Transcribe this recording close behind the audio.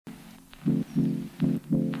Happy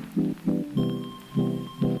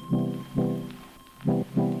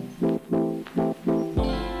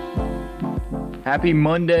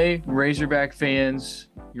Monday, Razorback fans.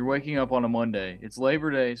 You're waking up on a Monday. It's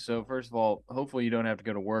Labor Day, so first of all, hopefully you don't have to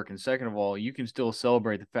go to work. And second of all, you can still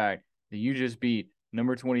celebrate the fact that you just beat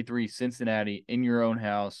number 23 Cincinnati in your own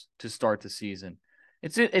house to start the season.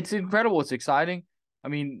 It's incredible. It's exciting. I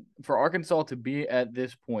mean, for Arkansas to be at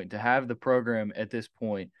this point, to have the program at this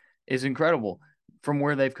point is incredible from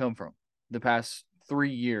where they've come from the past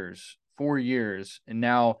 3 years, 4 years, and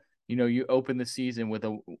now you open the season with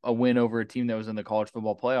a win over a team that was in the college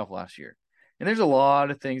football playoff last year. And there's a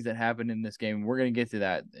lot of things that happened in this game. We're going to get to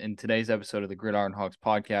that in today's episode of the Gridiron Hogs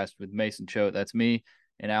podcast with Mason Choate. That's me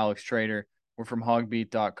and Alex Trader. We're from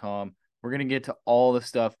hogbeat.com. We're going to get to all the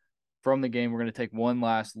stuff from the game. We're going to take one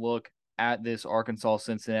last look at this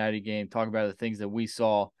Arkansas-Cincinnati game, talk about the things that we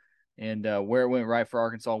saw and where it went right for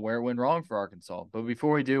Arkansas, where it went wrong for Arkansas. But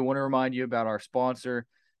before we do, I want to remind you about our sponsor.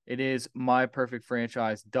 It is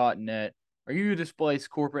myperfectfranchise.net. Are you a displaced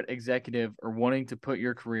corporate executive or wanting to put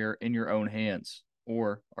your career in your own hands?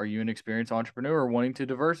 Or are you an experienced entrepreneur wanting to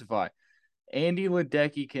diversify? Andy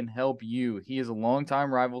Ledecky can help you. He is a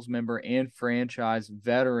longtime Rivals member and franchise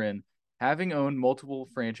veteran, having owned multiple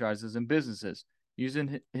franchises and businesses.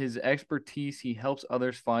 Using his expertise, he helps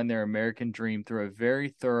others find their American dream through a very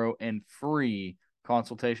thorough and free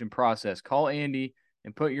consultation process. Call Andy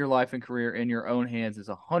and put your life and career in your own hands. It's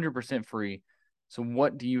 100% free. So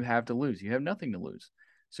what do you have to lose? You have nothing to lose.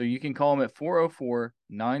 So you can call him at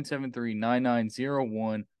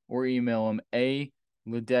 404-973-9901 or email him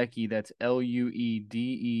Ledecky, that's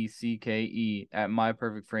Luedeckee at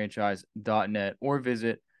myperfectfranchise.net or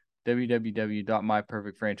visit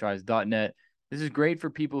www.myperfectfranchise.net. This is great for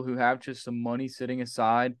people who have just some money sitting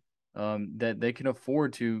aside that they can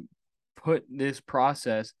afford to put this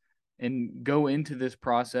process and go into this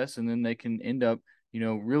process, and then they can end up,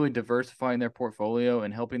 really diversifying their portfolio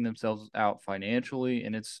and helping themselves out financially.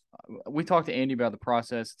 And we talked to Andy about the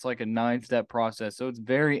process. It's like a 9-step process, so it's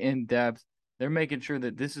very in depth. They're making sure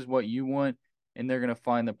that this is what you want, and they're going to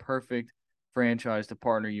find the perfect franchise to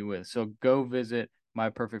partner you with. So go visit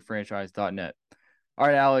myperfectfranchise.net. All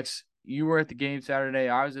right, Alex, you were at the game Saturday.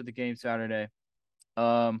 I was at the game Saturday.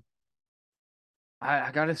 I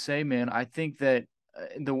gotta say, man, I think that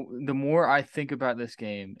the more I think about this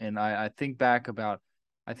game, and I think back to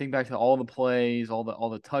all the plays, all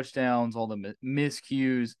the touchdowns, all the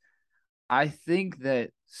miscues. I think that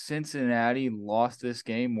Cincinnati lost this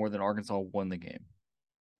game more than Arkansas won the game.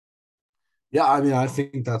 Yeah, I mean, I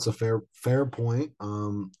think that's a fair point.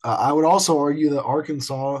 I would also argue that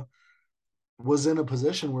Arkansas was in a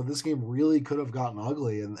position where this game really could have gotten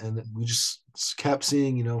ugly, and we just kept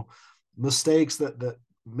seeing, mistakes that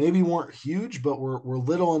maybe weren't huge, but were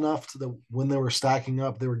little enough to the when they were stacking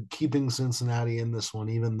up, they were keeping Cincinnati in this one,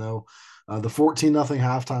 even though the 14-0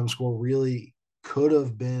 halftime score really could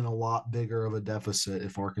have been a lot bigger of a deficit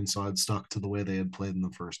if Arkansas had stuck to the way they had played in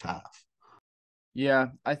the first half. Yeah,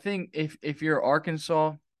 I think if you're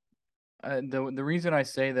Arkansas, the reason I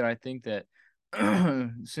say that I think that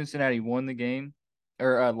Cincinnati won the game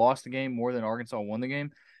or lost the game more than Arkansas won the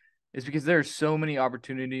game is because there are so many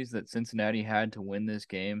opportunities that Cincinnati had to win this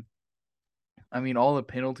game. I mean, all the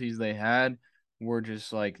penalties they had were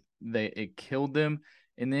just like it killed them.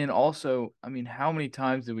 And then also, I mean, how many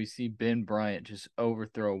times did we see Ben Bryant just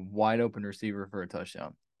overthrow a wide open receiver for a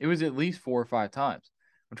touchdown? It was at least 4 or 5 times.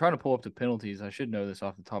 I'm trying to pull up the penalties. I should know this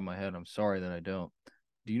off the top of my head. I'm sorry that I don't.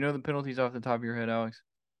 Do you know the penalties off the top of your head, Alex?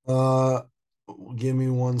 Uh, Give me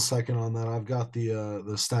 1 second on that. I've got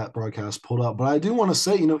the stat broadcast pulled up, but I do want to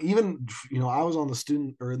say, even I was on the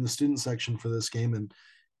student or in the student section for this game, and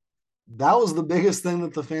that was the biggest thing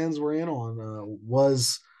that the fans were in on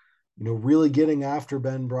was really getting after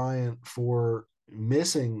Ben Bryant for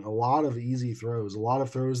missing a lot of easy throws, a lot of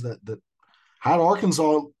throws that had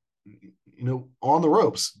Arkansas on the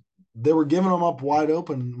ropes. They were giving them up wide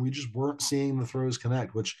open. We just weren't seeing the throws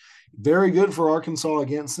connect, which very good for Arkansas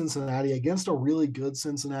against Cincinnati, against a really good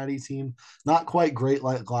Cincinnati team. Not quite great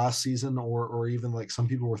like last season or even like some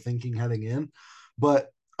people were thinking heading in,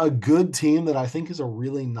 but a good team that I think is a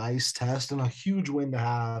really nice test and a huge win to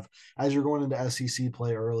have as you're going into SEC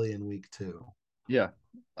play early in week 2. Yeah,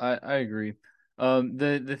 I agree.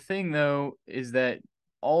 The thing though is that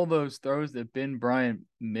all those throws that Ben Bryant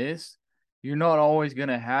missed, you're not always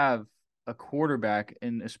gonna have a quarterback,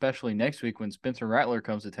 and especially next week when Spencer Rattler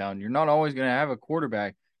comes to town, you're not always gonna have a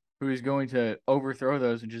quarterback who is going to overthrow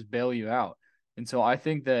those and just bail you out. And so I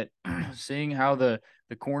think that seeing how the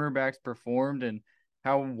cornerbacks performed and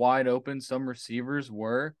how wide open some receivers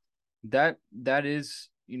were, that is,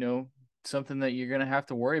 something that you're going to have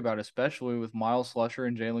to worry about, especially with Miles Slusher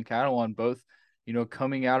and Jalen Catalon both,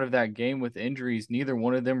 coming out of that game with injuries. Neither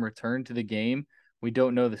one of them returned to the game. We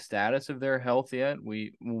don't know the status of their health yet.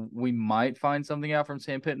 We might find something out from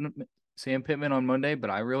Sam Pittman on Monday, but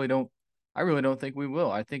I really don't think we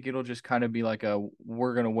will. I think it'll just kind of be like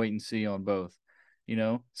we're going to wait and see on both.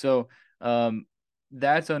 So um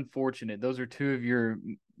that's unfortunate. Those are two of your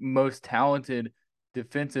most talented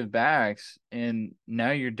defensive backs, and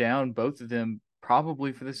now you're down both of them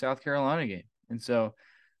probably for the South Carolina game. And so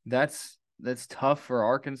that's tough for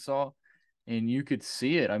Arkansas, and you could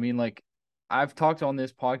see it. I mean, like I've talked on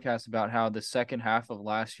this podcast about how the second half of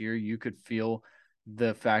last year you could feel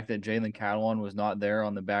the fact that Jalen Catalon was not there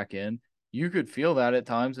on the back end. You could feel that at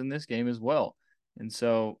times in this game as well. And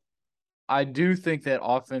so I do think that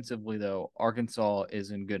offensively, though, Arkansas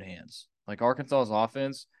is in good hands. Like Arkansas's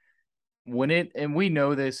offense, and we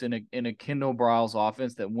know this in a Kendall Briles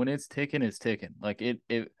offense that when it's ticking, it's ticking. Like it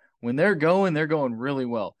when they're going really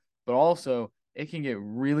well. But also it can get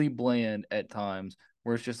really bland at times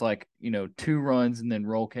where it's just like, two runs and then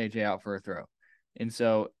roll KJ out for a throw. And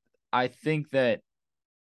so I think that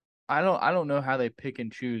I don't know how they pick and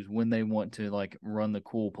choose when they want to like run the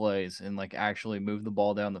cool plays and like actually move the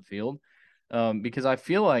ball down the field. Because I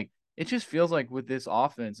feel like it just feels like with this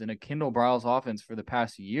offense and a Kendall Briles offense for the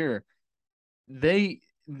past year, they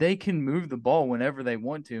can move the ball whenever they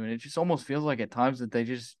want to, and it just almost feels like at times that they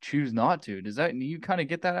just choose not to. Do you kind of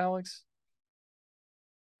get that, Alex?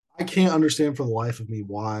 I can't understand for the life of me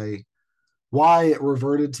why it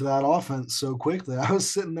reverted to that offense so quickly. I was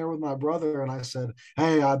sitting there with my brother and I said,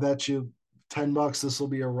 "Hey, I bet you $10 this will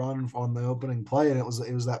be a run on the opening play." And it was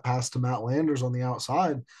that pass to Matt Landers on the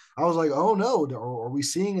outside. I was like, "Oh no, are we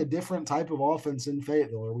seeing a different type of offense in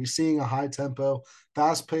Fayetteville? Are we seeing a high tempo,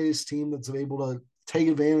 fast paced team that's able to take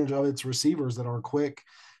advantage of its receivers that are quick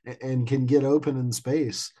and can get open in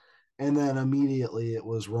space?" And then immediately it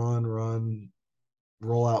was run,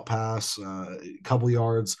 rollout pass, a couple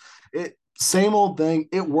yards. It same old thing.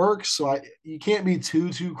 It works, so you can't be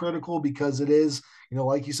too critical because it is,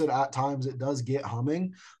 like you said, at times it does get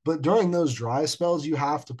humming. But during those dry spells, you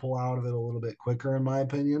have to pull out of it a little bit quicker, in my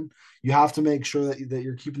opinion. You have to make sure that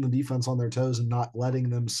you're keeping the defense on their toes and not letting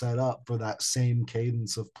them set up for that same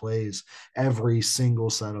cadence of plays every single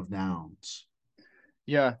set of downs.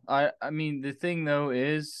 Yeah, I mean the thing though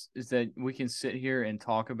is that we can sit here and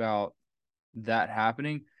talk about that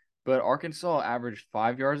happening, but Arkansas averaged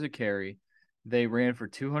 5 yards a carry. They ran for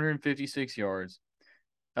 256 yards.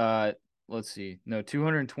 Uh, let's see. No,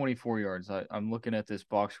 224 yards. I'm looking at this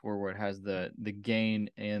box score where it has the gain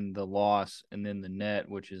and the loss, and then the net,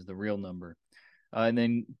 which is the real number. And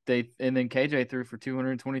then KJ threw for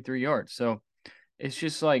 223 yards. So it's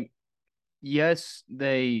just like, yes,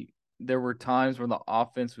 there were times where the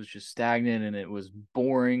offense was just stagnant and it was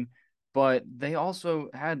boring, but they also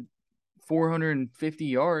had 450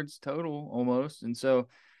 yards total almost, and so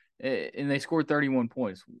and they scored 31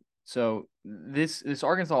 points. So this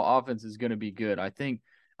Arkansas offense is going to be good. I think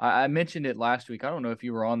I mentioned it last week. I don't know if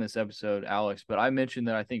you were on this episode, Alex, but I mentioned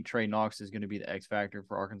that I think Trey Knox is going to be the X factor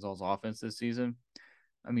for Arkansas's offense this season.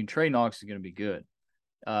 I mean, Trey Knox is going to be good.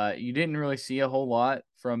 You didn't really see a whole lot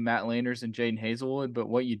from Matt Landers and Jaden Hazelwood, but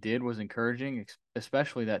what you did was encouraging,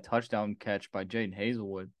 especially that touchdown catch by Jaden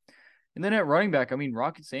Hazelwood. And then at running back, I mean,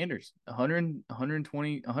 Rocket Sanders, 100,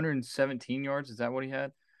 120, 117 yards. Is that what he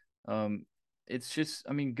had? Um, it's just,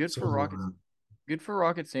 I mean, good for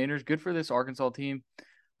Rocket Sanders, good for this Arkansas team.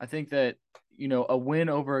 I think that, a win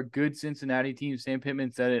over a good Cincinnati team. Sam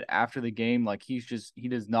Pittman said it after the game, like he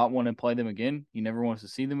does not want to play them again. He never wants to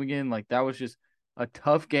see them again. Like that was just a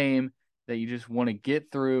tough game that you just want to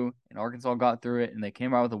get through, and Arkansas got through it, and they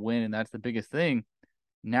came out with a win, and that's the biggest thing.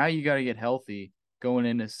 Now you got to get healthy going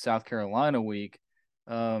into South Carolina week.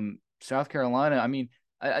 South Carolina, I mean,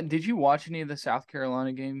 did you watch any of the South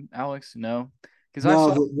Carolina game, Alex? No, because I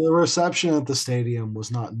No, saw. the reception at the stadium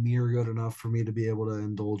was not near good enough for me to be able to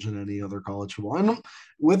indulge in any other college football. And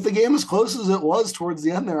with the game as close as it was towards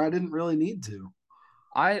the end there, I didn't really need to.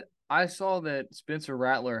 I saw that Spencer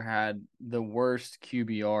Rattler had the worst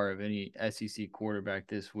QBR of any SEC quarterback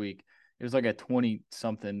this week. It was like a 20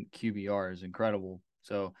 something QBR. Is incredible.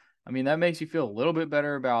 So, I mean, that makes you feel a little bit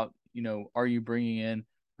better about, are you bringing in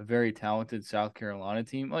a very talented South Carolina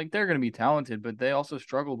team? Like they're going to be talented, but they also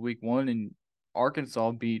struggled week 1, and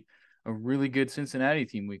Arkansas beat a really good Cincinnati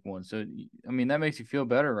team week 1. So, I mean, that makes you feel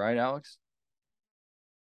better, right, Alex?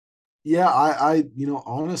 Yeah,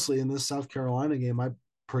 honestly, in this South Carolina game, I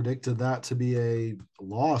predicted that to be a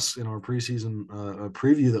loss in our preseason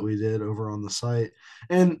preview that we did over on the site.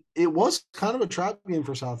 And it was kind of a trap game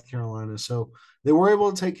for South Carolina. So they were able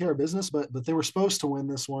to take care of business, but they were supposed to win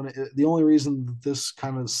this one. The only reason that this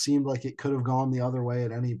kind of seemed like it could have gone the other way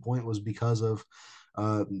at any point was because of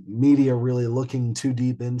media really looking too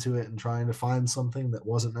deep into it and trying to find something that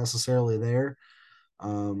wasn't necessarily there.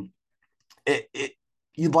 Um, it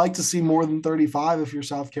you'd like to see more than 35 if you're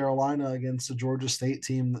South Carolina against a Georgia State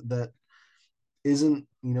team that isn't,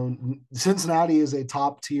 Cincinnati is a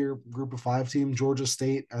top tier group of 5 team. Georgia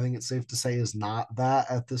State, I think it's safe to say, is not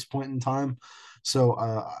that at this point in time.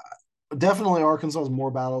 So definitely Arkansas is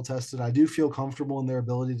more battle tested. I do feel comfortable in their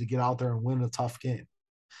ability to get out there and win a tough game.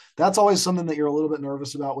 That's always something that you're a little bit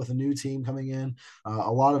nervous about with a new team coming in,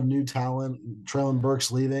 a lot of new talent. Traylon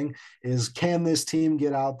Burks leaving, is can this team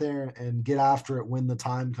get out there and get after it when the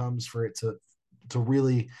time comes for it to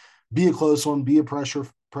really be a close one, be a pressure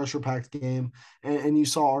packed game, and you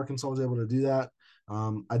saw Arkansas was able to do that.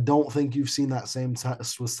 I don't think you've seen that same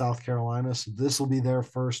test with South Carolina, so this will be their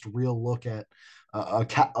first real look at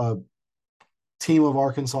a team of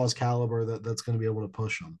Arkansas's caliber that's going to be able to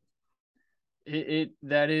push them. It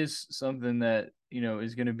that is something that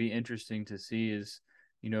is going to be interesting to see is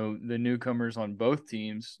the newcomers on both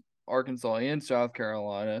teams, Arkansas and South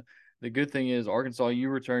Carolina. The good thing is Arkansas, you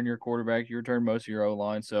return your quarterback, you return most of your O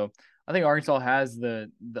line, so I think Arkansas has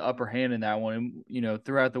the upper hand in that one. And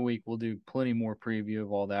throughout the week we'll do plenty more preview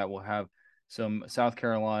of all that. We'll have some South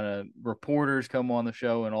Carolina reporters come on the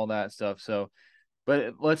show and all that stuff. So,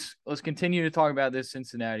 but let's continue to talk about this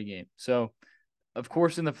Cincinnati game. So of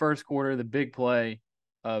course, in the first quarter, the big play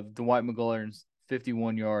of Dwight McGlothern's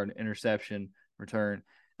 51-yard interception return,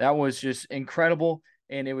 that was just incredible.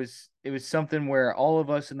 And it was something where all of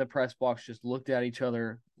us in the press box just looked at each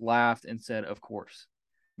other, laughed, and said, of course.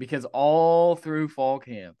 Because all through fall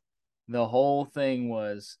camp, the whole thing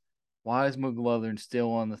was, why is McGlothern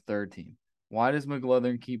still on the third team? Why does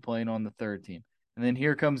McGlothern keep playing on the third team? And then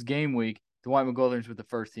here comes game week, Dwight McGlothern's with the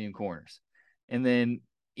first team corners. And then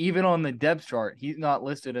even on the depth chart, he's not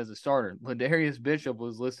listed as a starter. Ladarius Bishop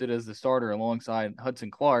was listed as the starter alongside Hudson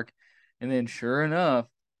Clark. And then sure enough,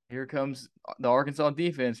 here comes the Arkansas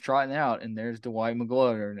defense trotting out, and there's Dwight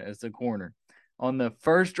McGlothern as the corner. On the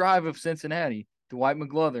first drive of Cincinnati, Dwight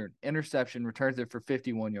McGlothern, interception, returns it for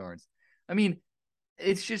 51 yards. I mean,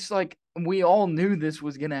 it's just like we all knew this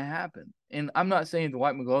was going to happen. And I'm not saying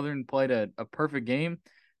Dwight McGlothern played a perfect game,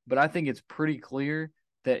 but I think it's pretty clear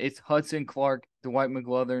that it's Hudson Clark, Dwight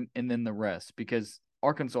McGlothern, and then the rest, because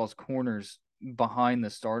Arkansas's corners behind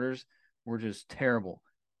the starters were just terrible.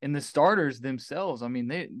 And the starters themselves, I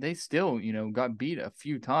mean, they still, got beat a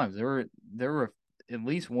few times. There were at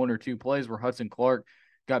least one or two plays where Hudson Clark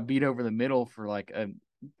got beat over the middle for like a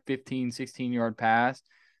 15, 16-yard pass.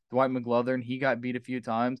 Dwight McGlothern, he got beat a few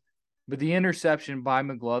times. But the interception by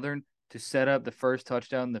McGlothern to set up the first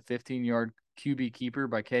touchdown, the 15-yard QB keeper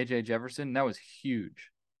by KJ Jefferson, that was huge.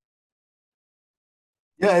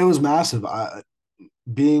 Yeah, it was massive.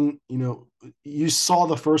 You saw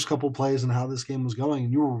the first couple plays and how this game was going,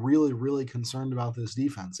 and you were really, really concerned about this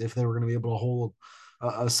defense if they were going to be able to hold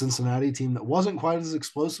a Cincinnati team that wasn't quite as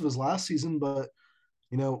explosive as last season, but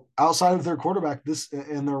outside of their quarterback, this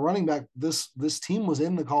and their running back, this team was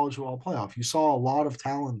in the college football playoff. You saw a lot of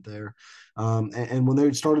talent there, and when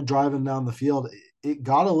they started driving down the field, it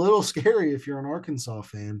got a little scary if you're an Arkansas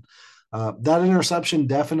fan. That interception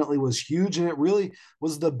definitely was huge, and it really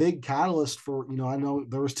was the big catalyst for, I know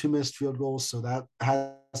there was 2 missed field goals, so that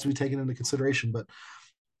has to be taken into consideration, but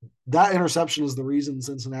that interception is the reason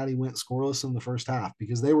Cincinnati went scoreless in the first half,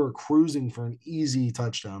 because they were cruising for an easy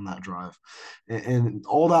touchdown that drive. And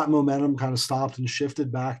all that momentum kind of stopped and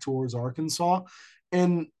shifted back towards Arkansas.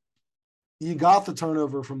 And you got the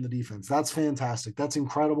turnover from the defense. That's fantastic. That's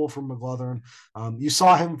incredible from McGlothern. You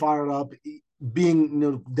saw him fired up,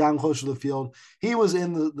 being down close to the field. He was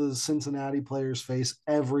in the Cincinnati players' face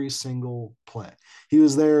every single play. He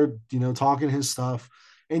was there, talking his stuff.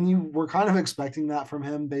 And you were kind of expecting that from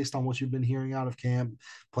him based on what you've been hearing out of camp.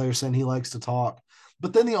 Players saying he likes to talk.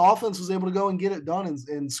 But then the offense was able to go and get it done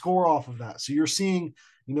and score off of that. So you're seeing,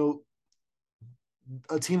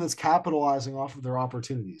 a team that's capitalizing off of their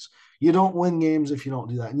opportunities. You don't win games if you don't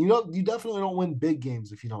do that. And you definitely don't win big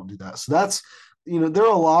games if you don't do that. So that's, there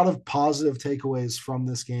are a lot of positive takeaways from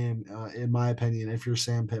this game, in my opinion, if you're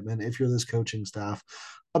Sam Pittman, if you're this coaching staff,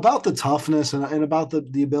 about the toughness and about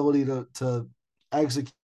the ability to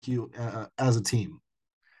execute as a team.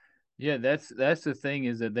 Yeah, that's the thing,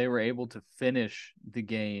 is that they were able to finish the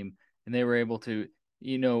game, and they were able to,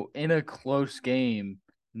 in a close game,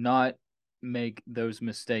 not make those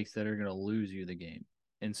mistakes that are going to lose you the game.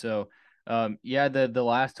 And so, yeah, the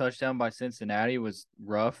last touchdown by Cincinnati was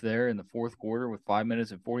rough there in the fourth quarter with 5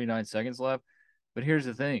 minutes and 49 seconds left. But here's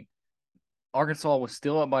the thing. Arkansas was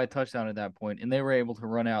still up by a touchdown at that point, and they were able to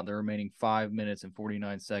run out the remaining 5 minutes and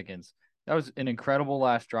 49 seconds. That was an incredible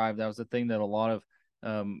last drive. That was the thing that a lot of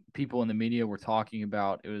people in the media were talking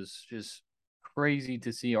about. It was just crazy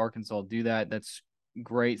to see Arkansas do that. That's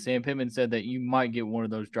great. Sam Pittman said that you might get one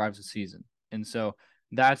of those drives a season. And so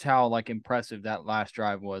that's how like impressive that last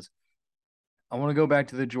drive was. I want to go back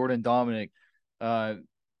to the Jordan Dominic, uh,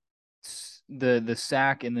 the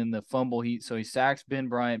sack and then the fumble. He sacks Ben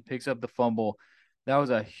Bryant, picks up the fumble. That was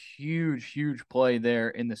a huge play there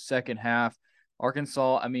in the second half.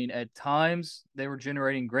 Arkansas, I mean, at times they were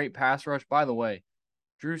generating great pass rush. By the way,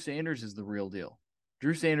 Drew Sanders is the real deal.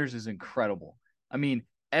 Drew Sanders is incredible. I mean,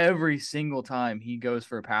 every single time he goes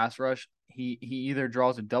for a pass rush, he either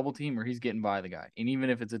draws a double team or he's getting by the guy. And even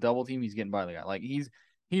if it's a double team, he's getting by the guy. Like he's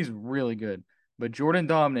really good. But Jordan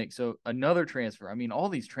Dominic, so another transfer. I mean, all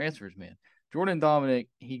these transfers, man. Jordan Dominic,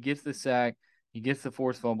 he gets the sack, he gets the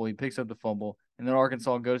forced fumble, he picks up the fumble, and then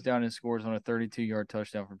Arkansas goes down and scores on a 32-yard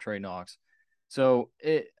touchdown from Trey Knox. So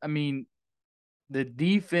I mean, the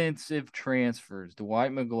defensive transfers,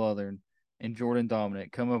 Dwight McGlothern and Jordan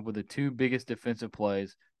Dominic, come up with the two biggest defensive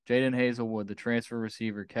plays. Jaden Hazelwood, the transfer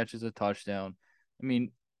receiver, catches a touchdown. I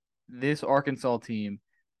mean, this Arkansas team,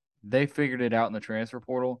 they figured it out in the transfer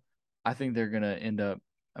portal. I think they're going to end up,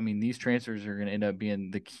 I mean, these transfers are going to end up being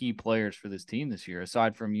the key players for this team this year,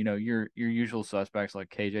 aside from, your usual suspects like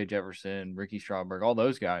KJ Jefferson, Ricky Stromberg, all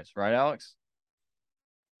those guys, right, Alex?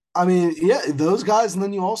 I mean, yeah, those guys, and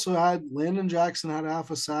then you also had Landon Jackson had half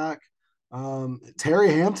a sack.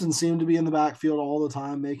 Terry Hampton seemed to be in the backfield all the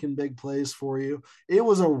time, making big plays for you. It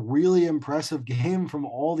was a really impressive game from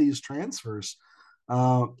all these transfers.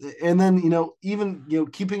 Uh, and then even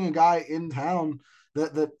keeping a guy in town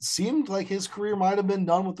that seemed like his career might have been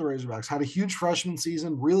done with the Razorbacks. Had a huge freshman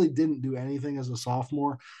season, really didn't do anything as a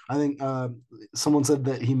sophomore. I think someone said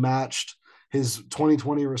that he matched his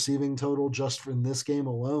 2020 receiving total just in this game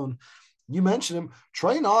alone. You mentioned him.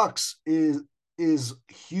 Trey Knox is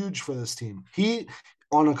huge for this team. He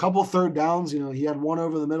on a couple third downs, he had one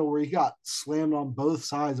over the middle where he got slammed on both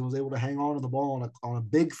sides and was able to hang on to the ball on a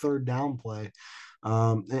big third down play.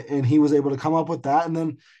 And he was able to come up with that. And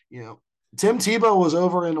then, Tim Tebow was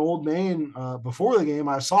over in Old Main before the game.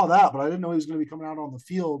 I saw that, but I didn't know he was going to be coming out on the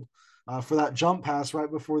field for that jump pass right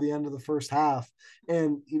before the end of the first half.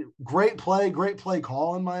 And great play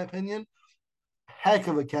call, in my opinion. Heck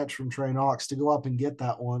of a catch from Trey Knox to go up and get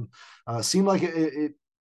that one. Seemed like it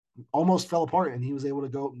almost fell apart, and he was able to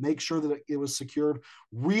go make sure that it was secured.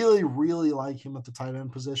 Really, really like him at the tight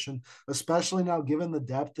end position, especially now given the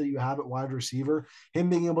depth that you have at wide receiver. Him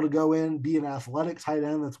being able to go in, be an athletic tight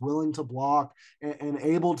end that's willing to block and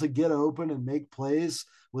able to get open and make plays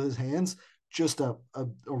with his hands. Just a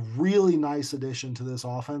really nice addition to this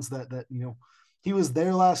offense that he was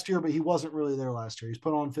there last year, but he wasn't really there last year. He's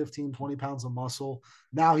put on 15, 20 pounds of muscle.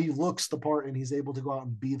 Now he looks the part and he's able to go out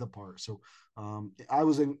and be the part. So I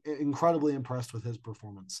was incredibly impressed with his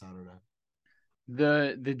performance Saturday.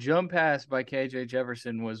 The jump pass by KJ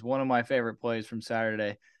Jefferson was one of my favorite plays from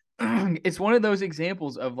Saturday. It's one of those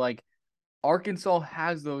examples of like Arkansas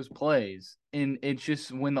has those plays, and it's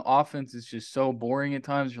just when the offense is just so boring at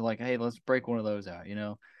times, you're like, hey, let's break one of those out,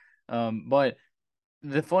 But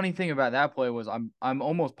the funny thing about that play was I'm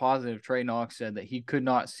almost positive Trey Knox said that he could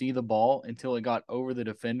not see the ball until it got over the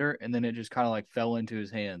defender, and then it just kind of like fell into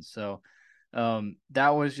his hands. So that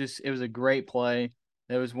was it was a great play.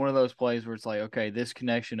 It was one of those plays where it's like, okay, this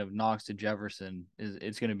connection of Knox to Jefferson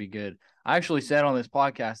it's going to be good. I actually said on this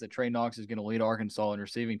podcast that Trey Knox is going to lead Arkansas in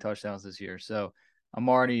receiving touchdowns this year. So I'm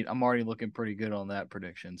already looking pretty good on that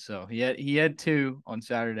prediction. So he had 2 on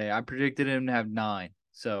Saturday. I predicted him to have 9.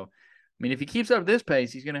 So I mean, if he keeps up this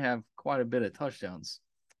pace, he's going to have quite a bit of touchdowns.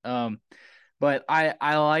 But I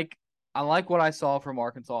like what I saw from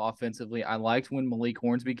Arkansas offensively. I liked when Malik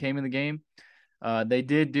Hornsby came in the game. They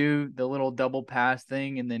did do the little double pass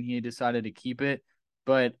thing, and then he decided to keep it.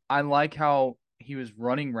 But I like how he was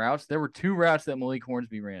running routes. There were 2 routes that Malik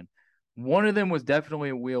Hornsby ran. One of them was definitely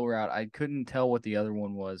a wheel route. I couldn't tell what the other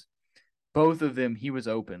one was. Both of them, he was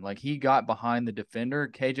open. Like, he got behind the defender.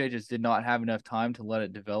 KJ just did not have enough time to let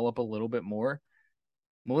it develop a little bit more.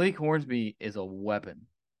 Malik Hornsby is a weapon.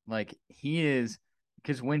 Like, he is,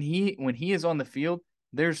 because when he is on the field,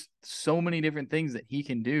 there's so many different things that he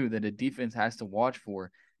can do that a defense has to watch for.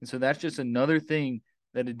 And so that's just another thing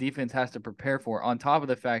that a defense has to prepare for, on top of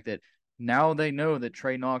the fact that now they know that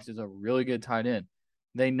Trey Knox is a really good tight end.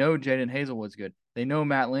 They know Jaden Hazelwood's good. They know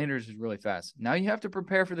Matt Landers is really fast. Now you have to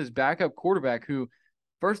prepare for this backup quarterback who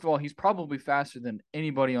First of all, he's probably faster than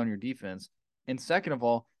anybody on your defense. And second of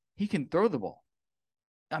all, he can throw the ball.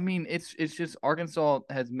 I mean, it's just Arkansas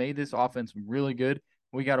has made this offense really good.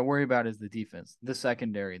 We got to worry about is the defense, the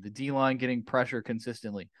secondary, the D line getting pressure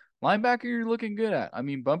consistently. Linebacker, you're looking good at. I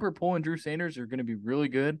mean, Bumper Pool and Drew Sanders are going to be really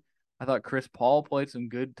good. I thought Chris Paul played some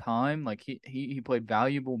good time. Like he played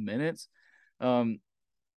valuable minutes. Um,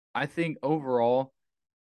 I think overall,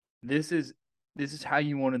 this is this is how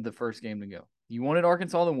you wanted the first game to go. You wanted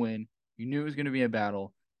Arkansas to win. You knew it was going to be a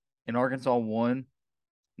battle, and Arkansas won.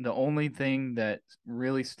 The only thing that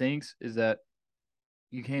really stinks is that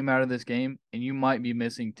you came out of this game and you might be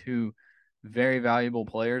missing two very valuable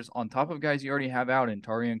players on top of guys you already have out in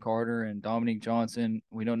Tarian Carter and Dominique Johnson.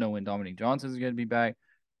 We don't know when Dominique Johnson is going to be back.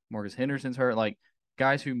 Marcus Henderson's hurt. Like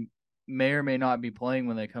guys who may or may not be playing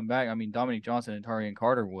when they come back. I mean, Dominique Johnson and Tarian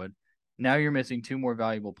Carter would. Now you're missing two more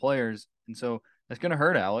valuable players, and so that's going to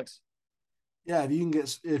hurt Alex. Yeah, if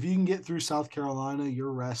you can get through South Carolina,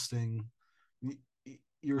 you're resting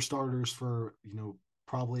your starters for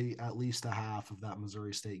probably at least a half of that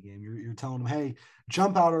Missouri State game. You're telling them, hey,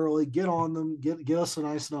 jump out early, get on them, get us a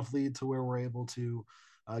nice enough lead to where we're able to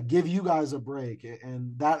give you guys a break,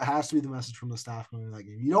 and that has to be the message from the staff going into that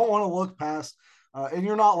game. You don't want to look past, and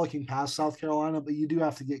you're not looking past South Carolina, but you do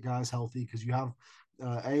have to get guys healthy because you have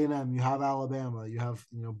A&M, you have Alabama, you have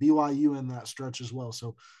BYU in that stretch as well.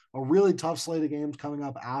 So a really tough slate of games coming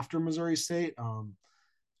up after Missouri State.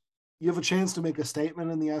 You have a chance to make a statement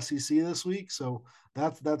in the SEC this week, so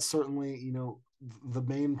that's certainly the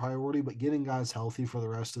main priority. But getting guys healthy for the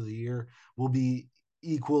rest of the year will be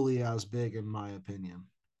equally as big, in my opinion.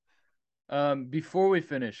 Before we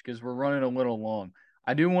finish, because we're running a little long,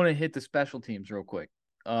 I do want to hit the special teams real quick.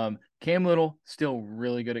 Cam Little still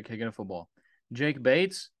really good at kicking a football. Jake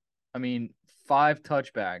Bates, I mean, 5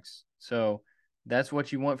 touchbacks. So that's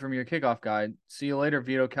what you want from your kickoff guy. See you later,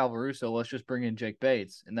 Vito Calvaruso. Let's just bring in Jake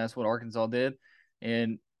Bates. And that's what Arkansas did.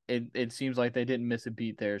 And it seems like they didn't miss a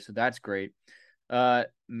beat there. So that's great.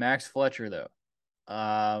 Max Fletcher, though.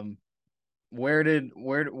 Where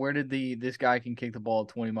did this guy can kick the ball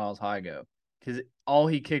 20 miles high go? Because all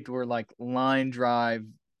he kicked were like line drive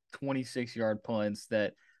 26-yard punts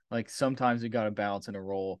that like sometimes it got a bounce and a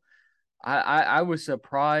roll. I was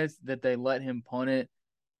surprised that they let him punt it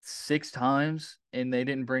 6 times and they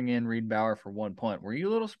didn't bring in Reed Bauer for 1 punt. Were you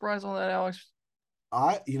a little surprised on that, Alex?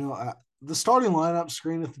 The starting lineup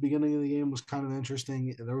screen at the beginning of the game was kind of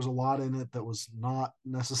interesting. There was a lot in it that was not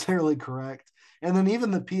necessarily correct. And then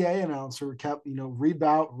even the PA announcer kept, Reed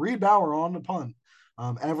Bauer on the punt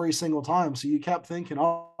every single time. So you kept thinking,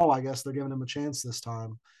 oh, I guess they're giving him a chance this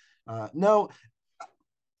time. No,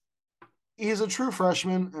 he's a true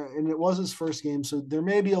freshman, and it was his first game. So there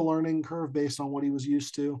may be a learning curve based on what he was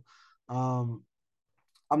used to. I'm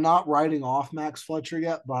not writing off Max Fletcher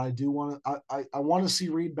yet, but I do want to. I want to see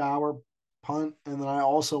Reed Bauer punt, and then I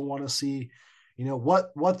also want to see,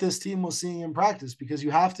 what this team was seeing in practice, because you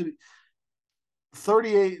have to.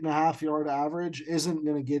 38.5 yard average isn't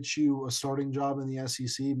going to get you a starting job in the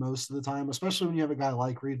SEC most of the time, especially when you have a guy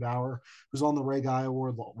like Reed Bauer who's on the Ray Guy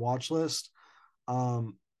Award watch list.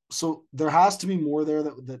 So there has to be more there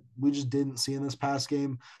that we just didn't see in this past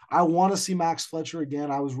game. I want to see Max Fletcher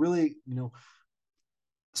again. I was really,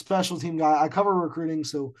 special team guy. I cover recruiting,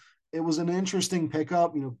 so it was an interesting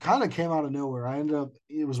pickup. Kind of came out of nowhere.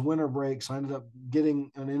 It was winter break, so I ended up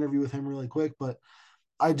getting an interview with him really quick. But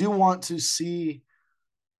I do want to see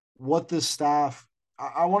what this staff.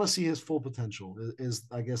 I want to see his full potential. Is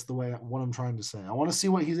I guess what I'm trying to say. I want to see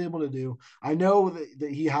what he's able to do. I know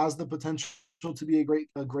that he has the potential to be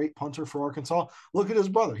a great punter for Arkansas. Look at his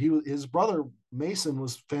brother. His brother Mason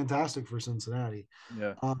was fantastic for Cincinnati.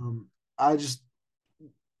 Yeah.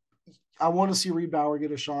 I want to see Reed Bauer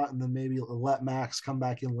get a shot, and then maybe let Max come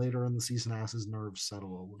back in later in the season as his nerves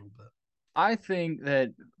settle a little bit. I think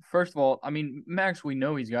that first of all, I mean, Max, we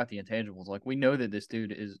know he's got the intangibles. Like we know that this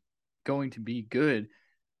dude is going to be good.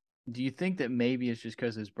 Do you think that maybe it's just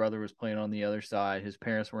because his brother was playing on the other side, his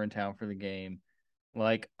parents were in town for the game?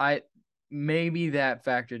 Like maybe that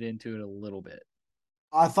factored into it a little bit.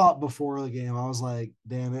 I thought before the game, I was like,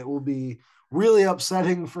 damn, it will be really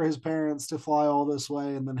upsetting for his parents to fly all this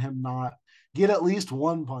way and then him not get at least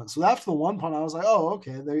one punt. So after the one punt, I was like, oh,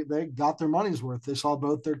 okay, they got their money's worth. They saw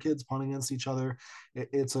both their kids punt against each other.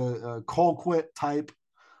 It's a Colquitt type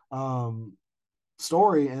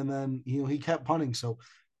story. And then, he kept punting. So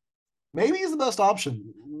maybe he's the best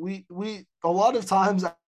option. We a lot of times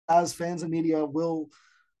as fans and media will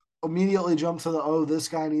immediately jump to this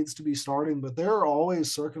guy needs to be starting, but there are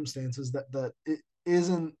always circumstances that it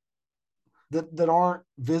isn't that aren't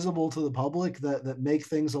visible to the public that make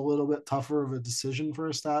things a little bit tougher of a decision for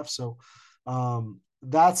a staff. So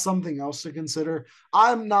that's something else to consider.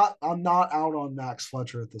 I'm not out on Max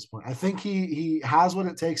Fletcher at this point. I think he has what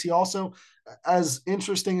it takes. He also, as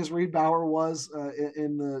interesting as Reed Bauer was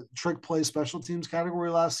in the trick play special teams category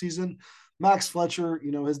last season, Max Fletcher,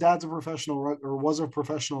 his dad's a was a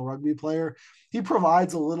professional rugby player. He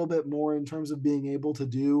provides a little bit more in terms of being able to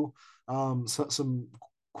do some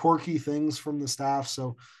quirky things from the staff.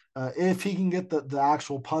 So if he can get the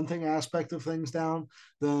actual punting aspect of things down,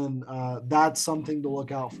 then that's something to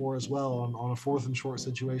look out for as well on a 4th and short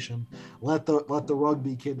situation. Let the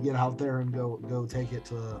rugby kid get out there and go take it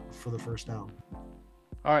for the first down.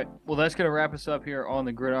 All right. Well, that's going to wrap us up here on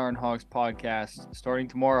the Gridiron Hogs podcast. Starting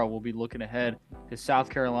tomorrow, we'll be looking ahead to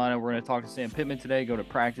South Carolina. We're going to talk to Sam Pittman today, go to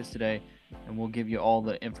practice today, and we'll give you all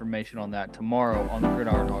the information on that tomorrow on the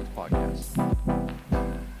Gridiron Hogs podcast.